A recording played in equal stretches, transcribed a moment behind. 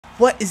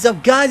What is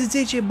up, guys? It's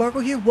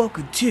ajmarkle here.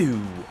 Welcome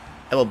to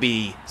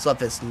MLB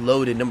Slugfest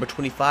Loaded number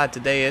 25.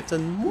 Today it's a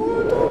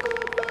Mrtal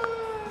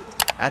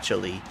Kombat.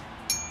 Actually,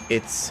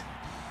 it's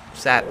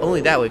sat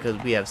only that way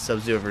because we have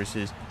Sub-Zero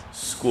versus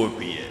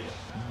Scorpion.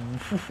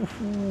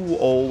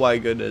 Oh my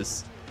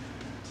goodness.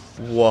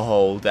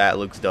 Whoa, that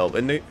looks dope.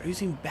 And they're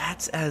using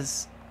bats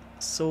as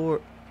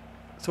swords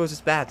as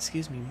bats.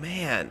 Excuse me,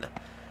 man.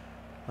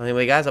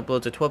 Anyway, guys,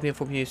 upload to 12 p.m.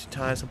 4 p.m. Eastern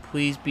time, so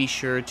please be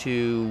sure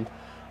to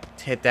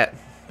hit that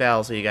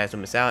bell so you guys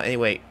don't miss out.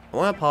 Anyway, I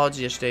want to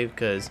apologize yesterday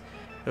because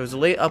there was a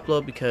late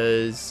upload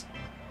because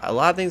a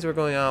lot of things were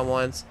going on at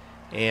once,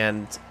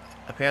 and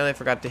apparently I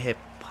forgot to hit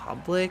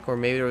public, or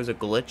maybe there was a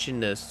glitch in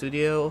the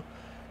studio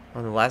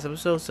on the last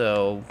episode,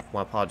 so I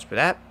want to apologize for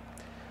that.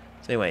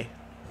 So anyway,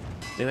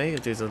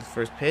 there's the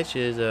first pitch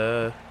is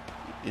gonna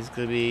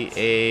be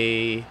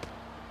a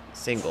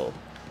single.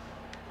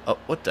 Oh,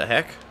 what the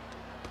heck?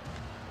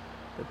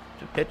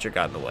 The pitcher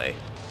got in the way.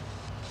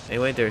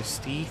 Anyway, there's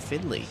Steve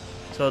Finley.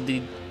 So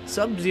the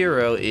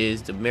Sub-Zero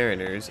is the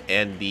Mariners,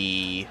 and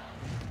the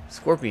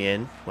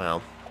Scorpion,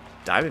 well,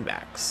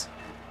 Diamondbacks.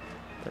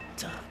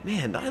 But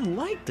man, I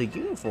like the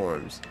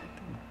uniforms.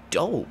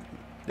 Dope.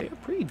 They're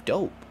pretty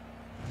dope.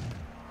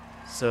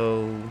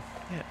 So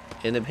yeah,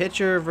 and the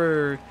pitcher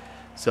for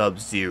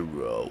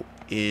Sub-Zero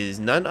is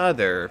none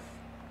other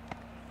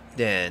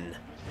than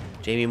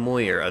Jamie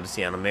Moyer of the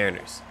Seattle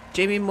Mariners.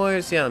 Jamie Moyer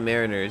of the Seattle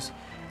Mariners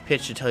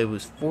pitched until he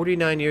was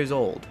 49 years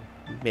old,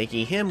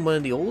 making him one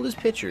of the oldest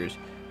pitchers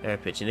that are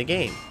pitching the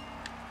game.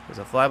 There's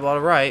a fly ball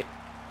to right,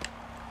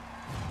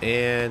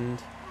 and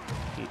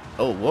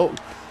oh, whoa,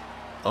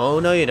 oh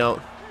no, you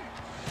don't.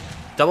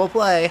 Double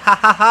play, ha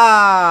ha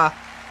ha!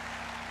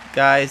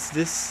 Guys,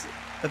 this,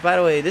 by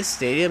the way, this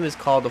stadium is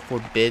called the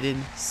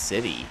Forbidden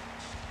City.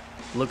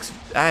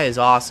 That is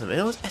awesome,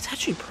 and it's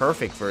actually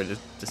perfect for the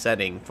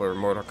setting for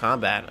Mrtal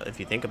Kombat if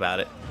you think about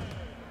it.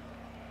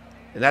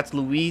 And that's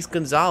Luis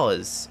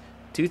Gonzalez,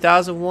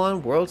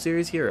 2001 World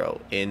Series hero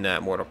in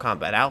that Mrtal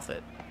Kombat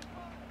outfit.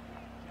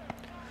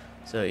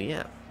 So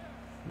yeah,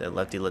 then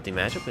lefty-lefty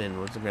matchup, and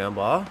what's the ground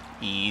ball?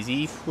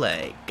 Easy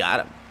play,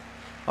 got him.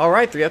 All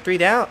right, 3 up, 3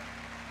 down.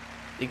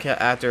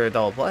 After a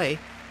double play,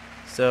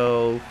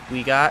 so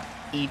we got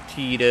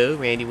Tito,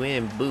 Randy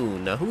Wynn, and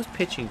Boone. Now who's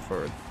pitching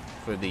for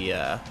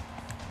the?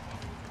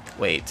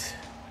 Wait,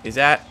 is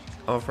that?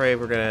 I'm afraid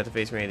we're gonna have to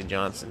face Randy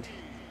Johnson.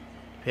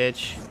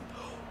 Pitch.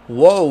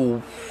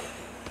 Whoa.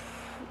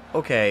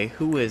 Okay,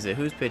 who is it?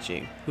 Who's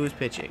pitching? Who's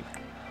pitching?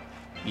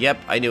 Yep,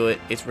 I knew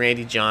it. It's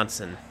Randy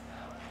Johnson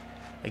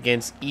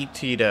against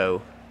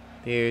Tito.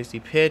 Here's the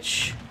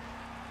pitch.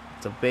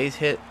 It's a base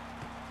hit.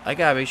 I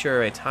gotta make sure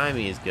my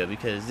timing is good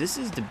because this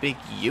is the big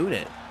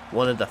unit.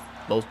 One of the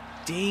most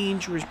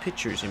dangerous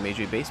pitchers in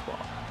Major League Baseball.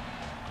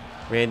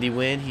 Randy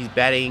Wynn, he's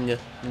batting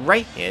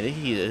right-handed.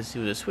 He was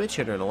a switch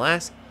hitter in the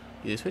last.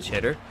 He's a switch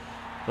hitter.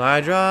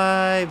 Line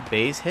drive,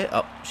 base hit.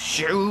 Oh,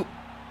 shoot!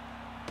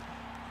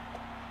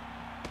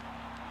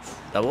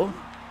 Double.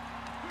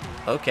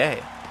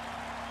 Okay.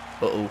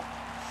 Uh-oh.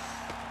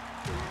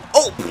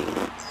 Oh!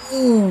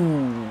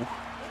 Ooh!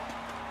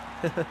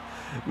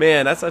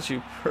 Man, that's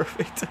actually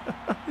perfect.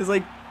 It's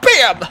like,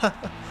 BAM!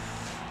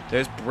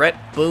 There's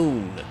Brett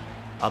Boone,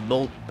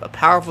 a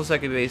powerful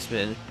second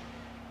baseman.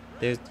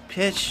 There's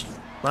pitch,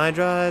 line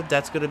drive.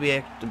 That's going to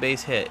be the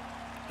base hit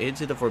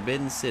into the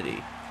Forbidden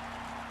City.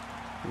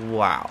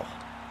 Wow.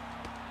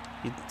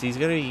 He's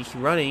going to be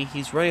running.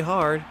 He's running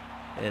hard,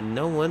 and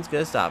no one's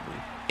going to stop him.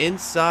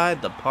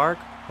 Inside the park,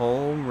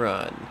 home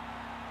run.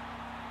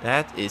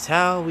 That is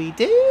how we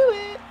do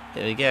it.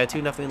 And we get a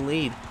 2-0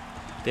 lead.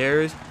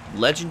 There's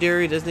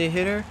legendary designated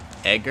hitter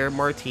Edgar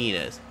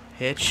Martinez.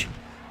 Pitch.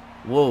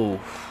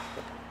 Whoa.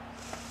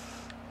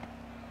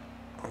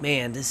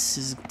 Man, this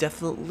is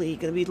definitely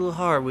going to be a little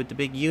hard with the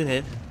big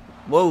unit.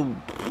 Whoa.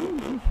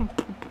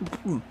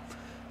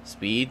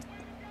 Speed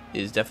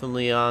is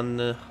definitely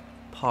on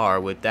par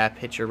with that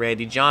pitcher,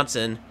 Randy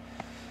Johnson.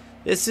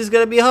 This is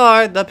going to be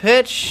hard. The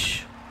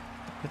pitch.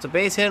 It's a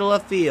base hit to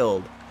left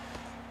field.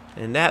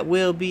 And that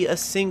will be a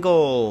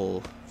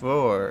single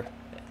for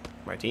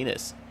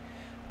Martinez.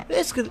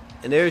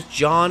 And there's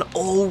John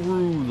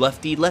Oru.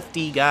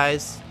 Lefty,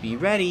 guys. Be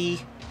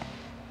ready.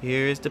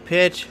 Here's the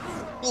pitch.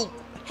 Ooh.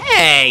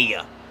 Hey!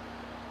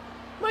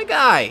 My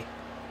guy.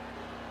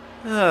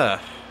 I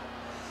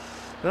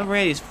know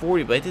Randy's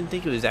 40, but I didn't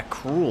think it was that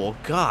cruel.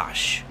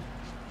 Gosh.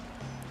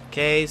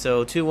 Okay,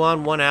 so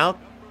 2-1, 1 out.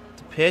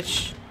 The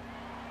pitch.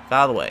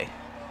 Foul away.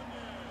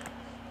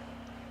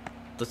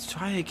 Let's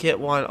try to get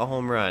a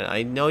home run.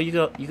 I know you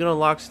can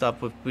unlock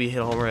stuff if we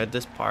hit a home run at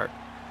this part.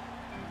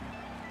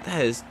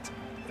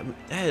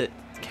 That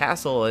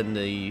castle and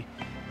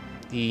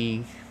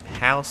the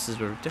houses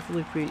were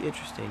definitely pretty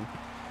interesting.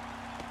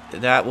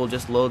 That will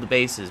just load the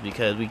bases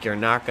because we are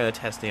not going to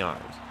test the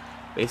arms.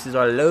 Bases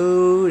are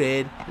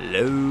loaded.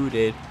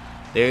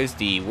 There's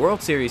the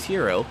World Series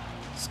hero,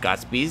 Scott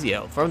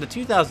Spiezio, from the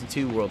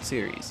 2002 World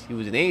Series. He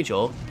was an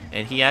Angel,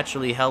 and he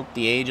actually helped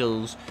the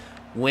Angels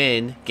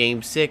win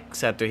Game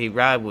 6 after he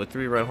arrived with a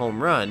 3-run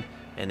home run,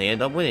 and they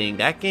end up winning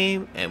that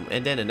game.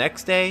 And then the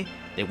next day,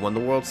 they won the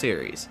World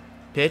Series.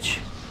 Pitch.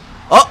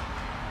 Oh!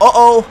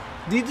 Uh-oh!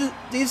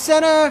 The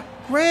center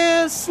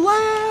grand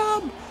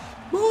slam!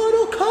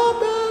 Mrtal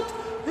Kombat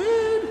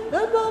in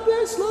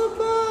MLB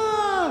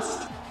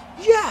Slugfest!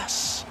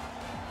 Yes!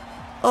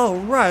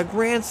 Alright,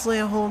 grand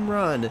slam home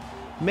run.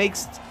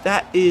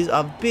 That is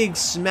a big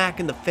smack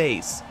in the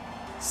face.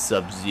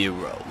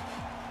 Sub-Zero,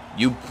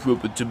 you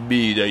prove it to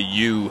me that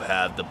you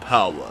have the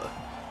power.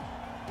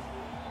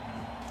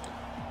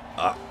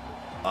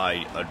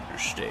 I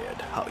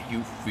understand how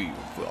you feel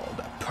for all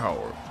that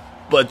power,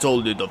 but it's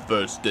only the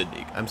first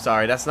inning. I'm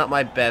sorry, that's not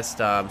my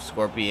best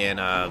Scorpion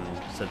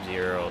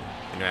Sub-Zero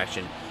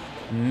interaction.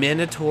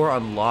 Minotaur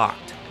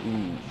unlocked.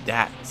 Ooh,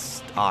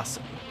 that's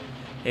awesome.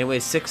 Anyway,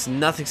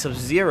 6-0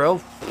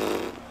 Sub-Zero.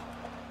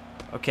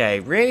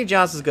 Okay, Randy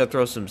Johnson's gonna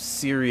throw some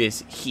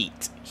serious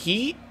heat.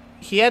 He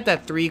had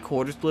that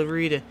 3/4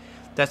 delivery.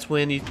 That's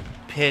when you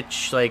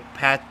pitch like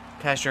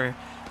past your,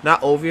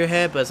 not over your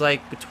head, but it's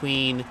like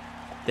between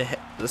the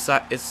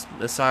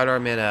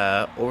sidearm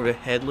and over the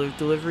head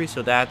delivery.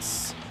 So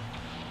that's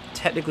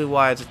technically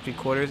why it's a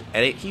 3/4.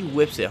 And he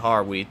whips it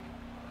hard when he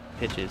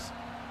pitches.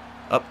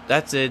 Up,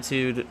 that's it,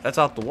 dude. That's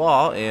off the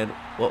wall. And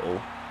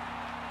whoa,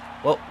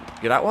 well,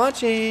 you're not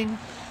watching.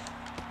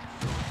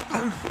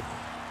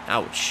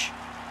 Ouch.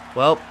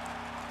 Well,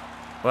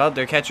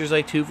 their catcher's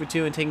like 2 for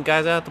 2 and taking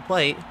guys out at the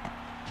plate.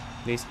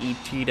 There's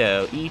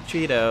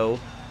Mrtal.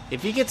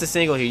 If he gets a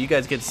single here, you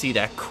guys get to see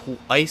that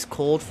ice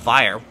cold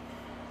fire.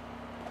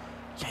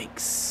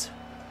 Yikes!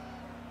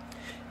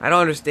 I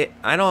don't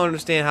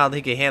understand how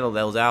they can handle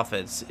those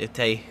outfits if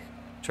they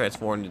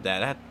transform into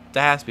that.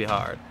 That has to be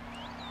hard.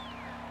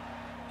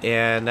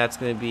 And that's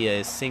going to be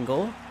a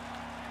single.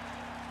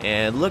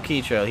 And look,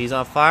 Mrtal, he's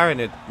on fire,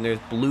 and there's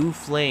blue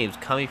flames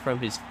coming from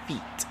his feet.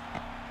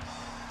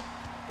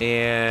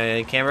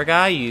 And camera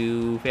guy,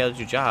 you failed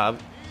your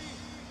job.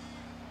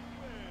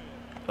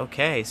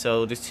 Okay,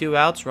 so there's 2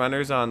 outs,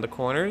 runners on the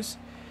corners.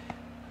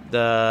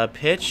 The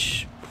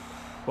pitch,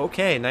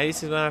 okay,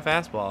 96 mile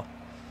fastball.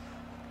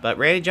 But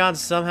Randy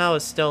Johnson somehow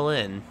is still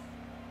in.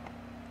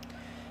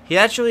 He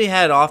actually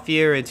had an off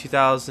year in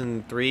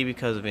 2003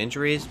 because of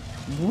injuries.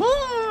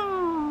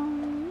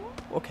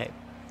 Okay.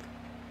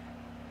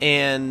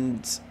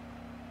 And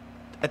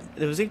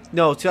it was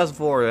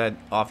 2004 had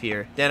off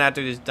year. Then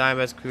after his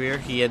Diamondbacks career,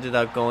 he ended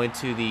up going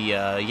to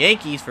the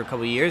Yankees for a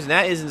couple of years, and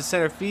that is in the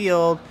center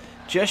field,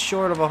 just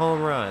short of a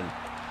home run.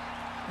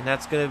 And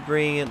that's gonna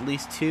bring at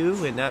least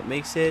 2, and that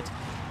makes it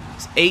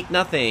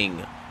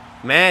 8-0.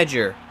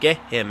 Manager, get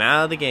him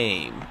out of the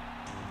game.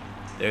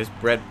 There's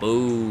Brett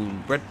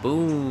Boone. Burger.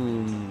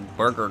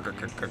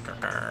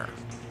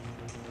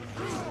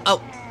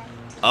 Oh.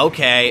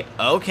 Okay,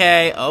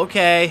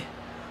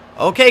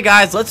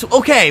 guys,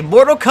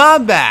 Mrtal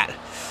Kombat.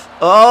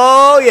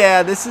 Oh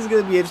yeah, this is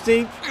gonna be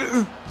interesting.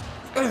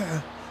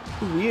 And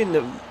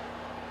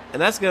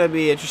that's gonna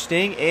be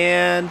interesting.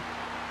 And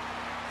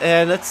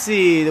let's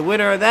see, the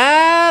winner of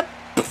that,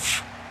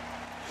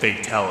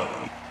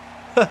 fatality.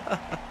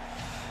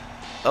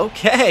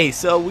 Okay,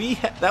 so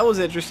that was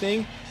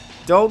interesting.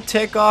 Don't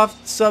tick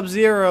off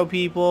Sub-Zero,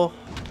 people.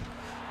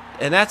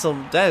 And that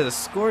is a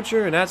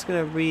scorcher, and that's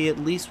gonna be at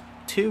least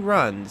 2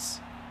 runs.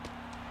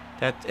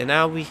 And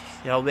now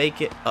I'll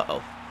make it.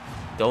 Uh-oh.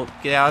 Don't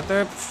get out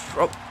there.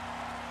 Oh.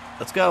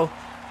 Let's go.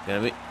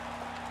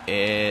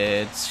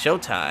 It's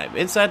showtime.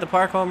 Inside the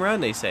park home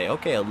run, they say.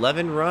 Okay,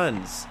 11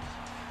 runs.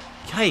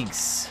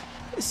 Yikes.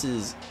 This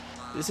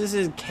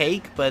isn't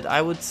cake, but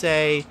I would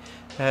say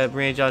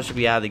Randy Johnson should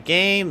be out of the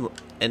game.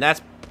 And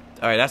that's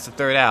alright, that's the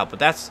 3rd out.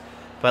 But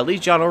at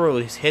least John Orwell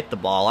hit the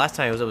ball. Last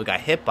time he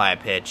got hit by a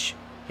pitch.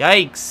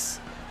 Yikes.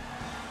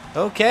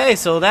 Okay,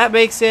 so that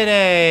makes it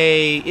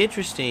a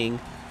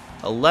interesting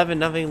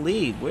 11-0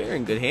 lead. We're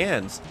in good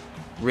hands.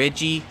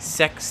 Reggie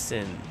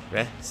Sexton.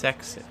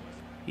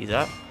 He's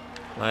up.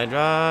 Line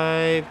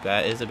drive.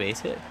 That is a base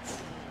hit.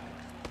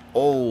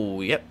 Oh,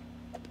 yep.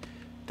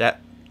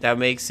 That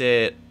makes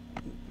it.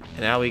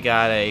 And now we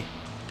got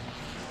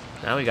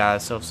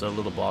ourselves a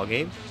little ball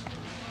game.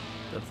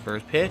 The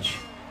first pitch.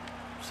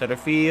 Center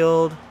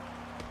field.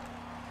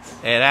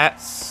 And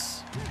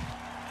that's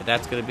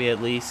going to be at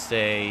least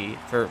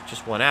for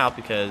just 1 out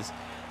because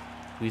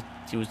he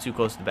was too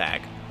close to the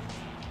bag.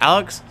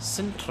 Alex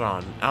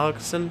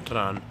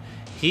Cintron.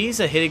 He's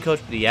a hitting coach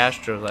for the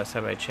Astros last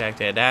time I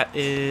checked. And that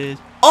is...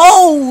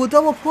 Oh! A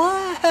double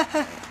play!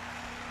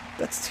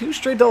 That's 2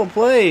 straight double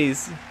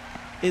plays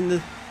in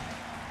the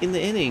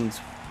innings.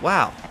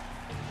 Wow.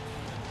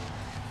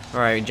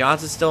 Alright,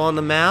 Johnson's still on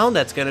the mound.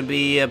 That's going to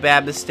be a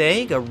bad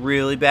mistake. A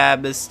really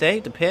bad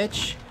mistake. The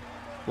pitch.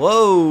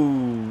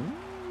 Whoa!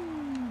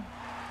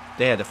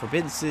 Yeah, the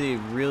Forbidden City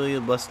really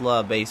must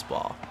love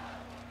baseball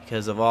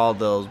because of all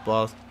those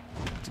balls,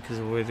 because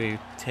of where they're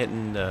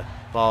hitting the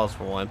balls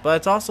for one. But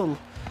it's also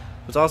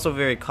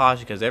very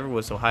cautious because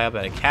everyone's so high up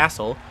at a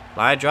castle.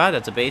 Line drive,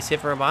 that's a base hit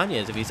for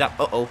Ibanez. If he's up,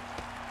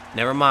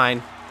 never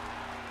mind.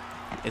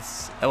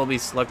 It's MLB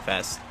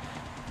Slugfest.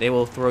 They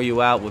will throw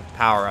you out with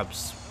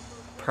power-ups.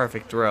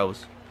 Perfect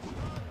throws.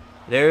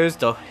 There's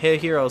the hit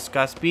hero,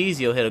 Scott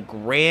Spezio, hit a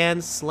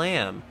grand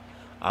slam.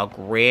 A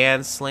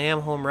grand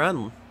slam home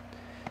run.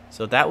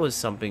 So that was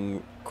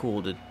something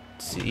cool to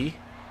see.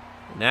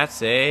 And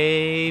that's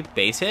a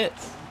base hit.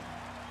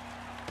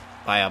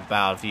 By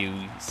about a few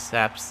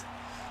steps.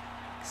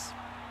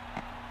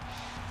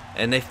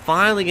 And they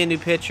finally get a new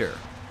pitcher.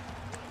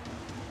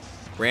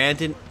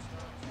 Brandon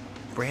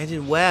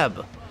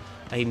Webb.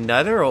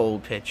 Another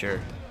old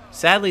pitcher.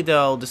 Sadly,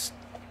 though,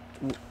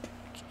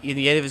 in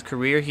the end of his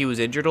career, he was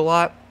injured a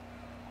lot.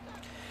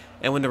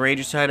 And when the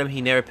Rangers signed him, he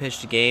never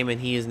pitched a game,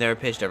 and he has never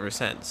pitched ever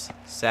since.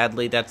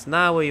 Sadly, that's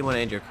not where you want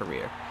to end your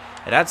career.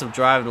 And that's some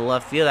drive in the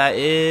left field. That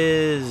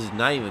is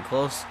not even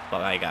close by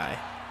my guy.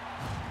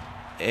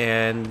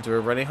 And we're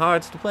running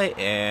hard to the plate.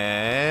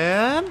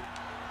 And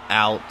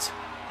out.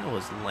 That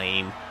was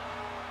lame.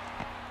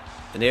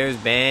 And there's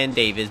Ben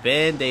Davis.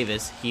 Ben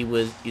Davis.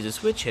 He's a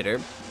switch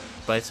hitter,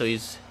 but so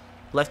he's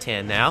left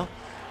hand now.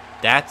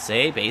 That's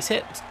a base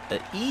hit.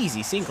 An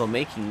easy single,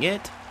 making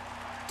it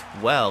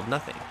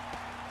 12-0.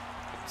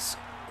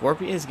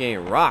 Scorpion is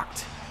getting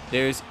rocked.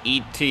 There's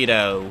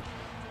Tito.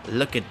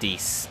 Look at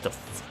these, the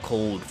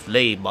cold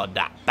flame on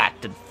that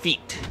battered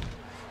feet.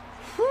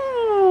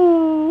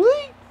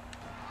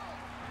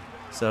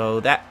 So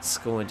that's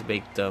going to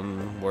make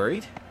them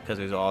worried because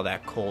there's all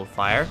that cold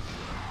fire.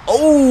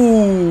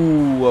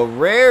 Oh, a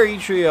rare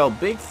Trio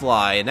big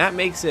fly, and that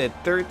makes it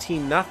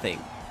 13-0.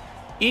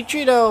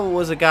 Trio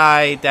was a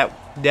guy that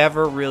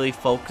never really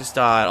focused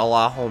on a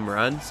lot of home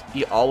runs.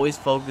 He always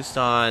focused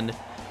on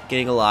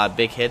getting a lot of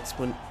big hits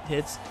when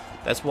hits.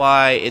 That's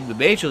why in the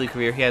major league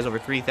career he has over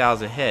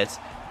 3,000 hits,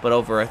 but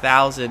over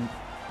 1,000,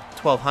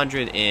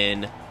 1,200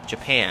 in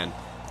Japan.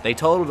 They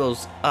totaled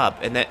those up,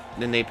 and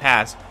then they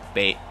passed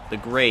the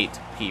great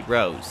Pete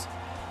Rose.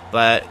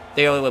 But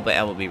they only went by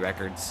MLB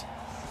records.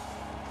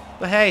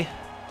 But hey,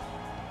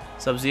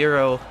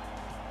 Sub-Zero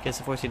gets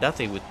a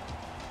 14-0 with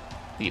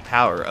the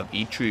power of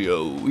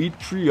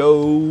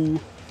Trio.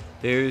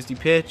 There's the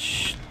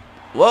pitch.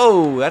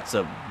 Whoa, that's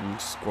a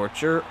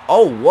scorcher.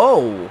 Oh,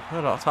 whoa!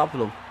 Right on top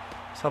of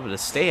the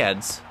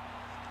stands.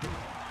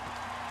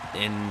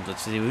 And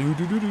let's see.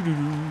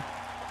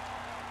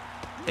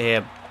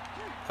 And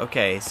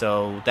okay,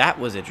 so that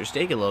was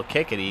interesting. A little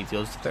kick, and he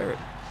goes to third.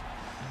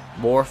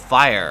 More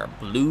fire,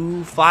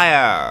 blue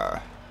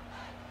fire.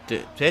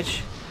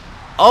 Pitch.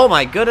 Oh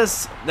my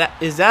goodness!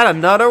 Is that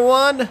another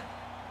one?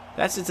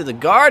 That's into the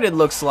garden.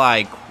 Looks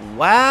like.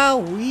 Wow,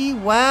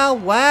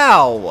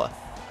 wow.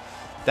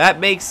 That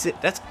makes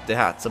it.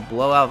 That's a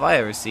blowout if I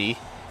ever see.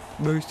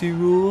 Mercy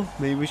rule.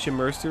 Maybe we should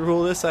mercy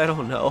rule this. I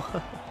don't know.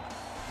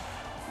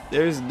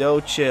 There's no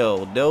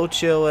chill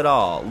at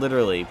all.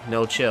 Literally,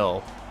 no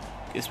chill.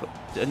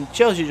 And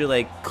chill's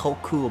usually like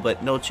cool,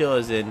 but no chill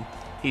is in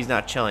he's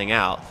not chilling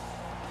out.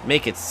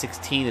 Make it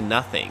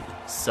 16-0.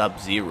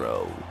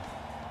 Sub-Zero.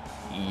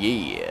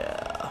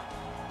 Yeah.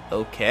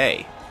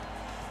 Okay.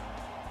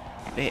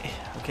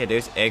 Okay,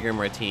 there's Edgar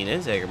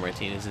Martinez. Edgar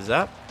Martinez is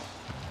up.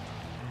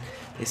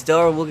 They still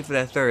are looking for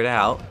that third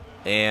out,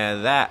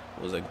 and that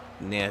was a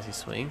nasty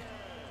swing.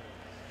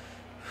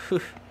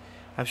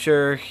 I'm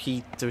sure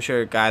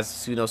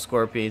guys who know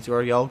Scorpions who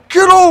are yelling,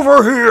 "Get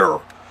over here!"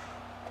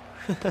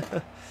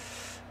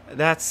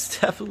 That's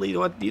definitely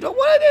what you don't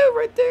want to do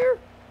right there.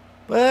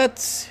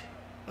 But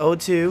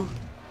 0-2.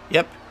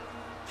 Yep.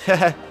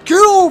 Get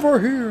over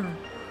here!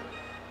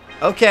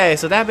 Okay,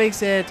 so that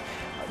makes it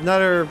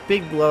another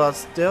big blowout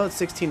still. It's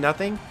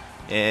 16-0.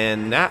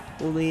 And that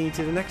will lead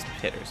to the next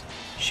hitters.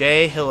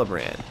 Shea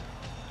Hildebrand.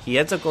 He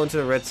ends up going to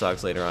the Red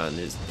Sox later on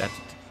in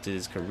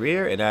his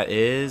career, and that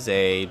is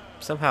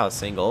somehow a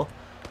single.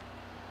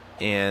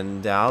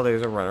 And now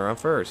there's a runner on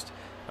first.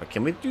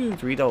 Can we do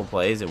 3 double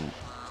plays and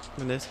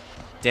win this?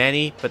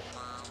 Danny, but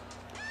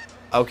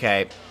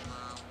okay,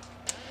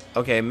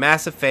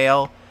 massive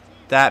fail.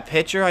 That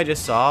pitcher I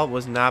just saw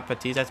was not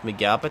Batista. That's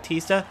Miguel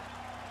Batista.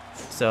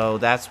 So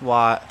that's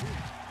what.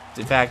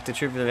 In fact, the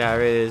truth of the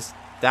matter is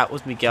that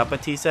was Miguel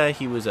Batista.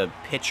 He was a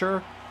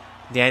pitcher.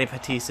 Danny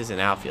Batista's an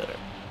outfielder.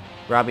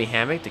 Robbie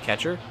Hammock, the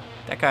catcher.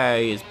 That guy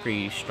is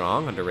pretty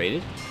strong,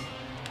 underrated.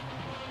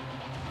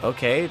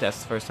 Okay,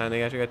 that's the first time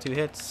they actually got 2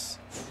 hits.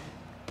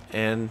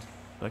 And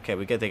okay,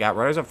 they got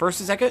runners on first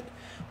and second.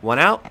 1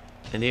 out.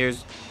 And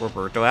here's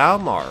Roberto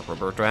Alomar.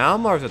 Roberto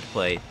Alomar's at the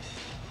plate.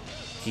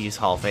 He's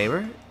Hall of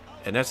Famer.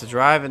 And that's a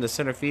drive in the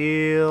center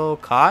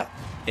field. Caught.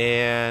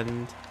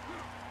 And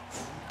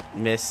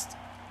missed.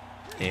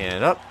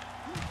 And up.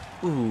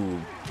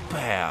 Ooh.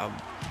 Bam.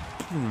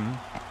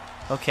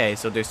 Okay,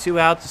 so there's 2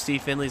 outs.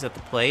 Steve Finley's at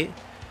the plate.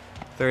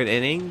 3rd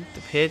inning.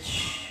 The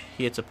pitch.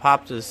 He hits a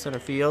pop to the center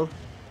field.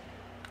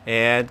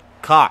 And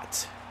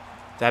caught.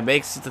 That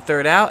makes it the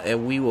 3rd out.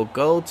 And we will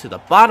go to the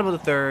bottom of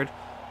the 3rd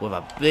with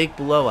a big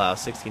blowout,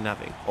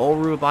 16-0.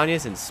 Oru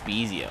Ibanez and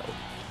Spezio.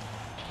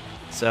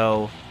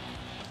 So,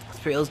 it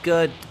feels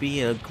good to be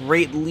in a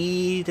great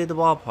lead in the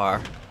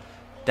ballpark.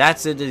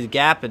 That's into the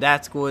gap, and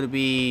that's going to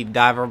be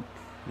never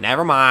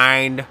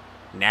mind.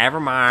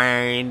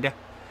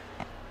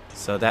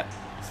 So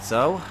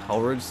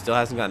Oru still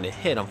hasn't gotten a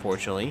hit,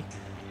 unfortunately.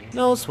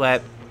 No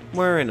sweat.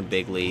 We're in a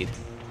big lead.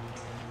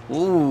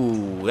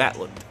 Ooh,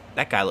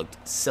 that guy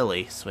looked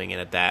silly swinging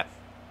at that.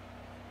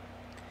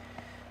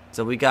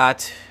 So we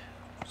got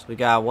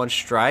one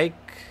strike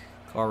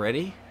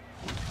already.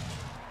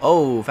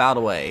 Oh, fouled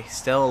away.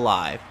 Still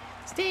alive.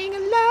 Staying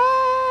alive.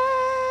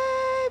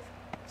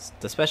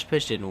 The special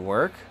pitch didn't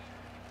work.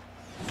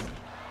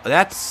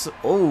 That's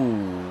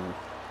good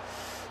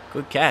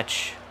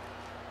catch.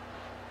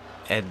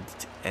 And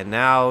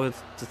now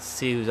let's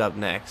see who's up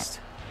next.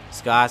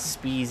 Scott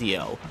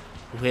Spezio,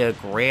 who hit a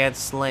grand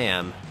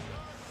slam.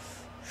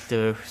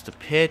 The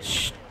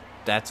pitch,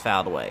 that's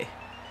fouled away.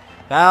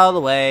 Fouled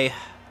away.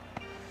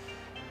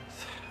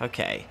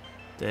 Okay,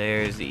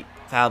 there's the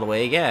fouled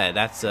away again.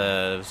 That's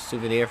a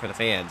souvenir for the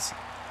fans.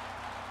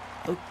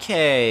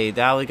 Okay,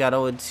 now we got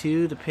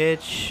 0-2. The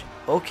pitch.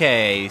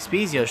 Okay,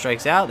 Spezio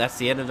strikes out. That's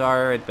the end of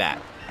our at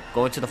bat.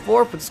 Going to the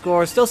fourth, but the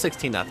score is still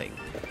 16-0.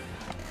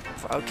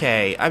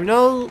 Okay, I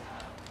know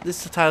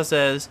this title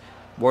says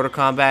Mrtal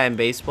Kombat in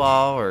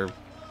baseball,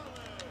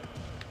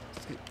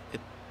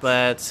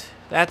 but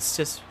that's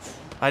just,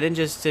 I didn't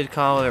just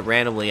call it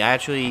randomly. I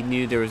actually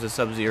knew there was a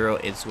Sub-Zero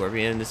and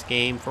Scorpion in this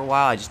game for a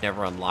while. I just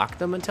never unlocked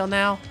them until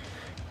now,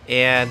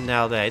 and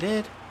now that I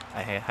did,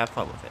 I have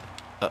fun with it.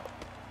 Oh,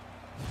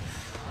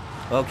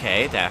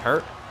 okay, that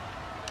hurt.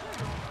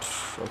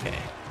 Okay,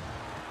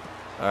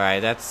 all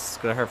right, that's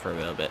gonna hurt for a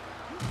little bit.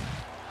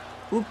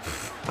 Oop!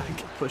 I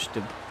pushed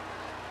him.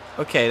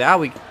 Okay, now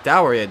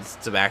we're in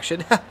some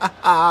action.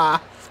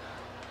 La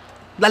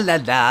la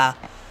la.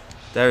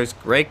 There's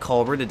Greg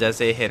Colbert, the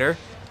designated hitter.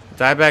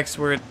 The Diamondbacks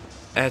were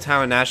at a time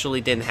when National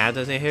League didn't have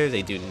designated hitters.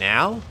 They do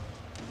now.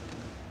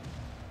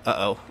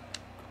 Oh,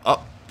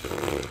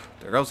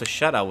 there goes a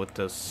shutout with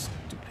the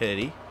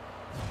stupidity.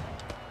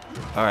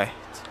 All right.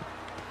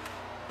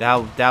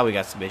 Now we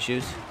got some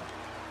issues.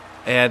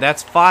 And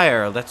that's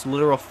fire. That's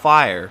literal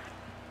fire.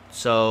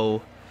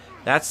 So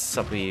that's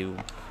something you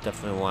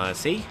definitely want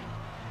to see.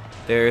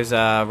 There's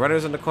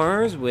runners in the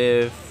corners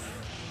with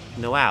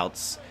no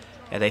outs,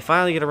 and they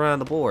finally get a run on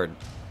the board,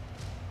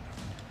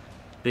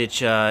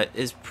 which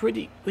is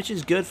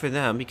good for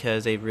them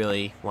because they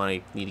really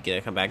need to get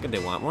a comeback if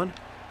they want one.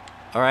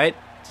 All right,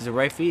 this is a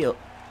right field,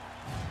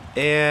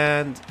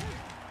 and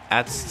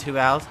that's 2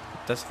 outs.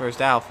 That's the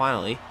first out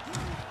finally.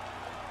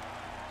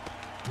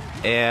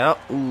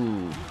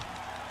 And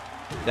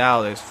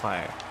now there's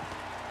fire.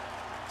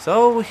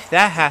 So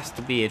that has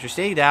to be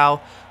interesting.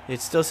 Now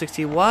it's still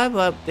 61,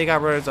 but they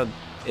got runners on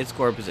in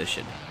score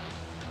position.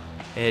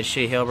 And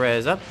Shea Hilbrand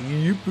is up.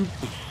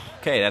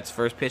 Okay, that's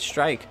first pitch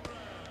strike.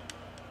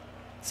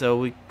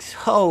 So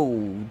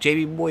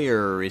Jamie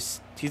Moyer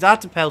he's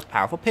not the most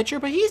powerful pitcher,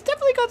 but he's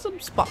definitely got some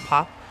spot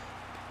pop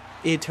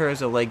in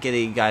terms of like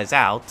getting guys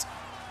out.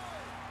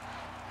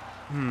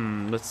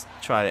 Let's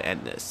try to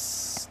end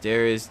this.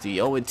 There is the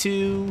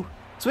 0-2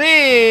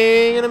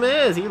 swing and a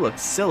miss. He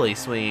looks silly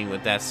swinging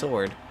with that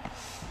sword.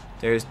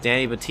 There's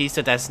Danny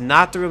Batista. That's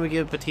not the room we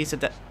give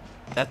Batista.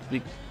 That's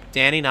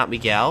Danny, not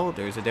Miguel.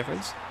 There's a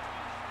difference.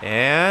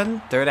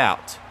 And third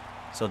out.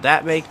 So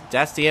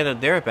that's the end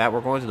of their at bat.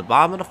 We're going to the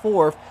bottom of the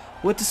fourth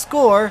with the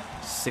score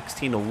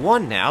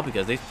 16-1 now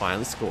because they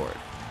finally scored.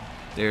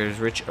 There's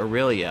Rich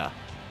Aurelia.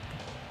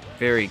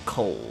 Very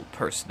cold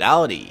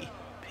personality.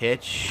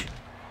 Pitch.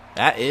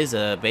 That is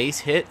a base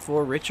hit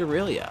for Rich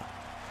Aurelia.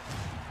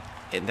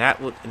 And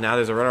now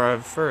there's a runner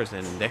on first,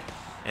 and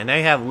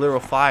they have literal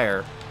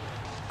fire.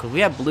 Because we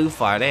have blue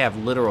fire, they have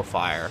literal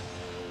fire.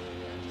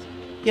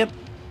 Yep,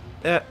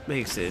 that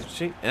makes it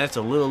interesting. And that's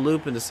a little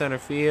loop in the center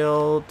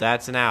field.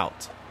 That's an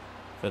out.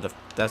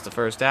 That's the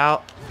first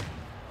out.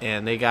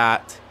 And they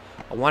got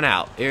a 1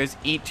 out. There's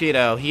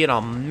Ichiro. He hit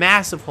a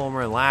massive home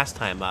run last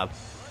time up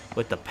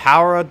with the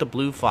power of the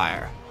blue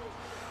fire.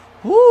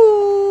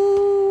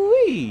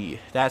 Woo-wee!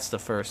 That's the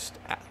first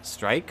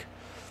strike.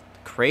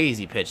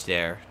 Crazy pitch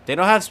there. They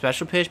don't have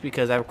special pitch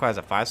because that requires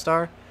a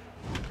 5-star.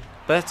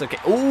 But that's okay.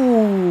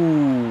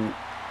 Ooh!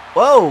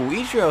 Whoa!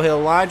 Ichiro hit a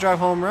line drive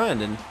home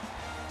run and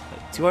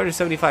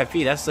 275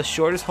 feet. That's the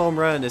shortest home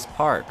run in this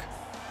park.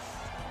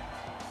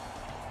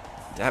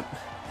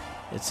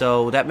 That's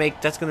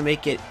gonna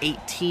make it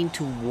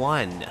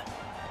 18-1.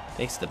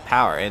 Thanks to the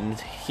power.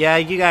 And yeah,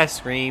 you guys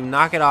scream,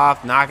 knock it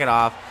off, knock it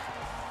off.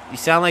 You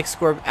sound like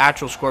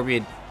actual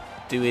Scorpion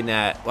doing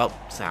that. Well,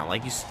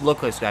 you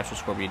look like actual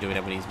Scorpion doing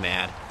that when he's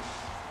mad.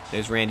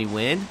 There's Randy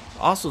Wynn.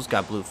 Also's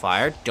got blue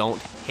fire. Don't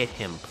hit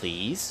him,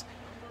 please.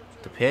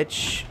 The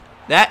pitch.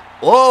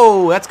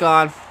 Whoa, that's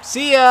gone.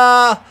 See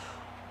ya!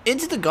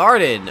 Into the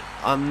garden.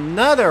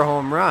 Another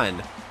home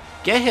run.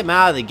 Get him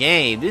out of the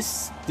game.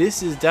 This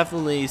is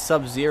definitely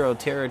Sub-Zero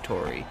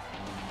territory.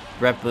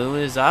 Brett Boone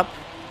is up.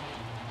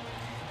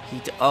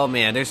 Oh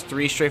man, there's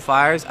 3 straight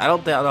fires. I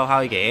don't know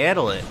how he can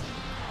handle it.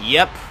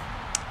 Yep.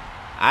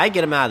 I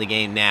get him out of the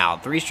game now.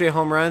 3 straight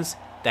home runs.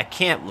 That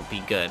can't be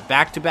good.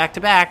 Back to back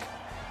to back.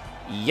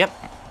 Yep.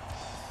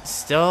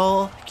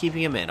 Still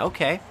keeping him in.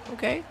 Okay.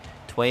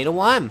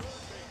 20-1.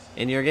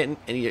 And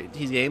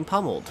he's getting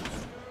pummeled.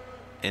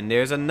 And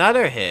there's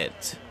another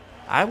hit.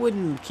 I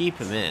wouldn't keep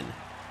him in.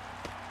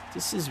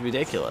 This is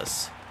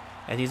ridiculous.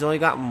 and he's only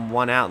gotten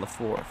 1 out in the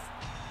 4th.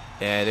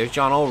 And there's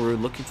John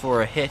Olerud looking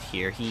for a hit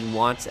here. He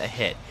wants a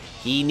hit.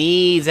 He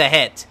needs a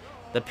hit.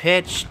 The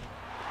pitch.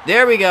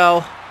 There we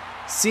go.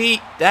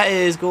 See, that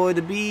is going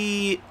to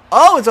be...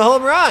 Oh, it's a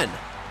home run.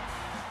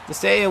 The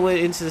stadium went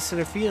into the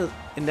center field,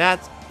 and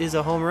that is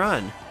a home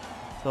run.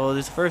 So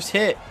this first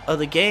hit of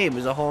the game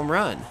is a home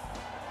run.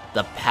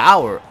 The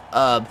power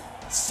of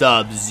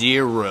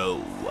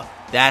Sub-Zero.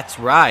 That's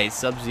right,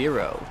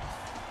 Sub-Zero.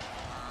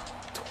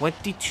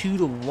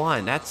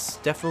 22-1. That's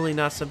definitely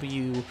not something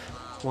you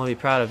want to be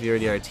proud of.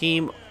 Your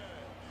team.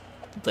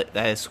 That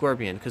is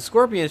Scorpion, because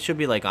Scorpion should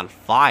be like on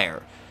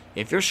fire.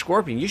 If you're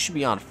Scorpion, you should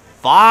be on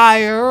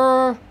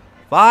fire.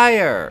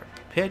 Fire.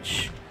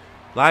 Pitch.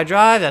 Line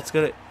drive. That's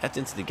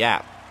into the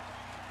gap.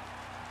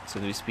 It's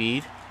gonna be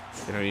speed.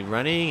 It's gonna be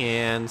running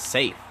and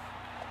safe.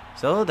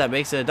 So that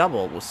makes it a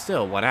double. Well,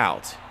 still 1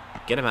 out.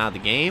 Get him out of the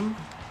game.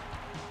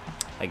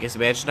 I guess the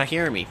manager's not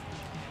hearing me.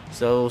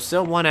 So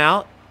still 1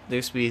 out.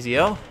 There's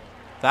Spezio.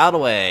 Fouled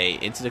away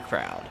into the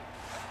crowd.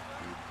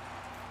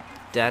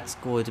 That's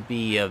going to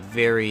be a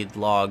very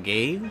long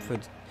game for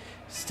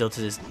still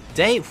to this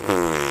day.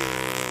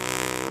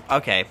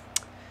 Okay.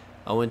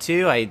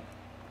 0-2.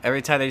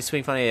 Every time they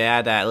swing funny, I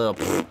add that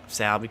little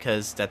sound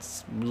because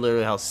that's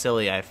literally how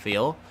silly I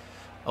feel.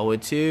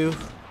 0-2.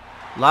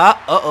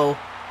 Uh-oh.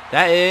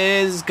 That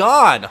is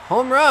gone.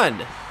 Home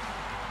run.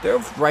 Their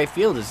right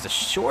field is the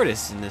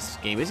shortest in this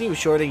game. It's even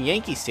shorter than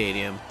Yankee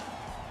Stadium.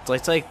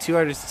 It's like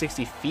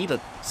 260 feet,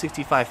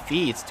 65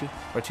 feet. It's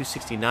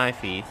 269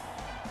 feet.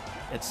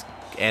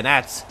 And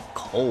that's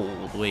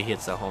cold the way he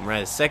hits the home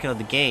run. It's second of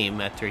the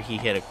game after he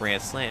hit a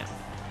grand slam.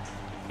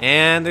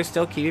 And they're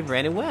still keeping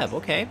Brandon Webb.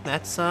 Okay,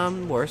 that's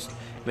worst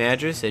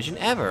manager decision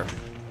ever.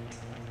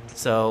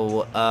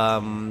 So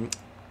I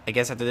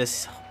guess after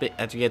this,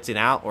 after he gets an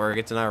out or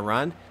gets another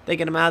run, they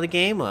get him out of the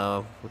game.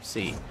 Let's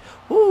see.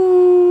 Woo-wee!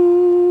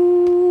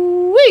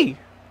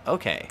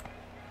 Okay.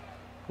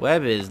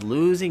 Webb is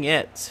losing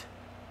it.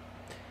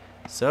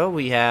 So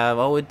we have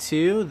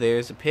 0-2.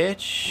 There's a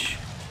pitch.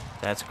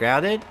 That's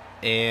grounded.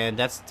 And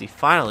that's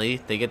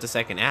finally they get the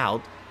second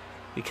out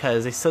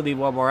because they still need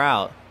 1 more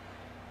out.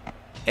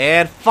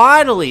 And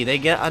finally they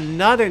get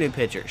another new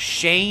pitcher,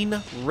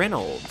 Shane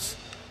Reynolds.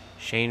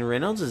 Shane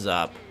Reynolds is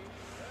up.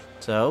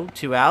 So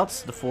 2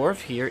 outs, the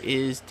 4th. Here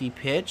is the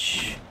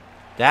pitch.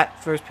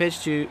 That first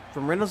pitch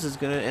from Reynolds is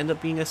going to end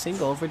up being a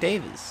single for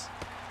Davis.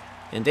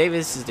 And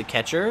Davis is the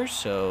catcher,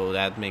 so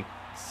that makes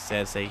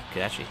sense they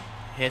could actually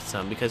hit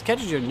some because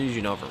catchers are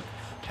usually known for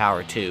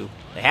power too.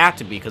 They have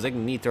to be because they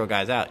can need to throw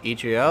guys out.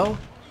 Ichiro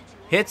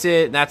hits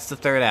it, and that's the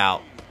 3rd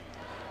out.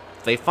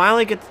 They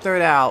finally get the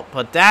 3rd out,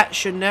 but that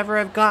should never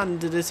have gotten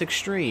to this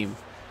extreme.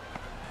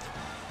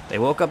 They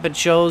woke up and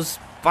chose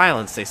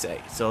violence, they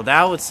say. So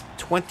that was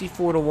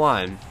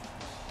 24-1.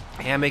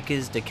 Hammock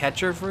is the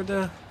catcher for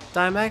the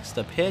Diamondbacks.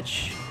 The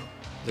pitch,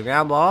 the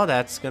ground ball,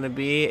 that's going to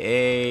be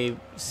a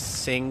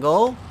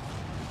single.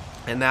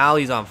 And now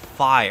he's on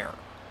fire.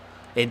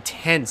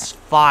 Intense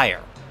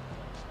fire.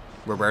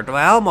 Roberto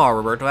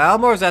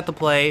Alomar is at the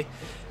play.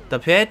 The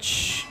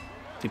pitch.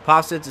 He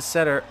pops it to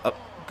center. Oh,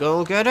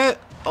 go get it.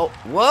 Oh,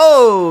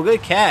 whoa.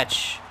 Good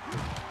catch.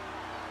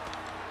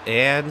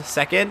 And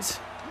second.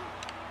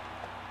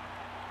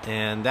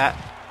 And that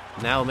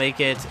now make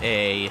it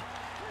a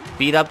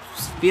speed up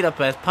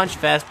as punch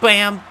fast.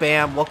 Bam,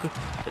 bam. Welcome.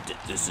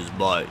 This is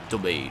my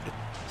domain.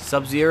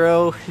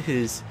 Sub-Zero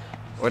is,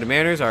 or the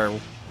Mariners are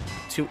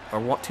two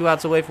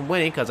outs away from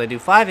winning because I do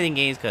 5-inning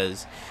games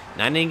because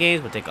 9-inning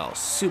games would take a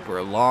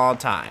super long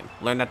time.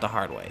 Learn that the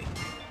hard way.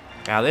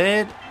 Out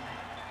it.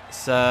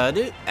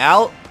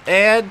 Out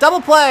and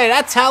double play.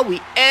 That's how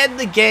we end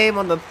the game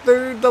on the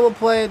 3rd double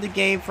play of the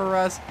game for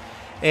us.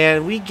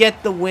 And we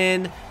get the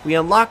win. We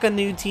unlock a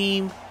new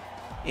team.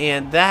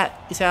 And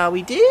that is how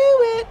we do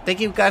it. Thank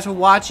you guys for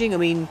watching.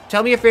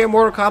 Tell me your favorite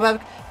Mortal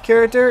Kombat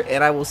character.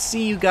 And I will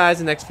see you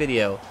guys in the next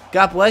video.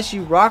 God bless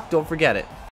you. Rock. Don't forget it.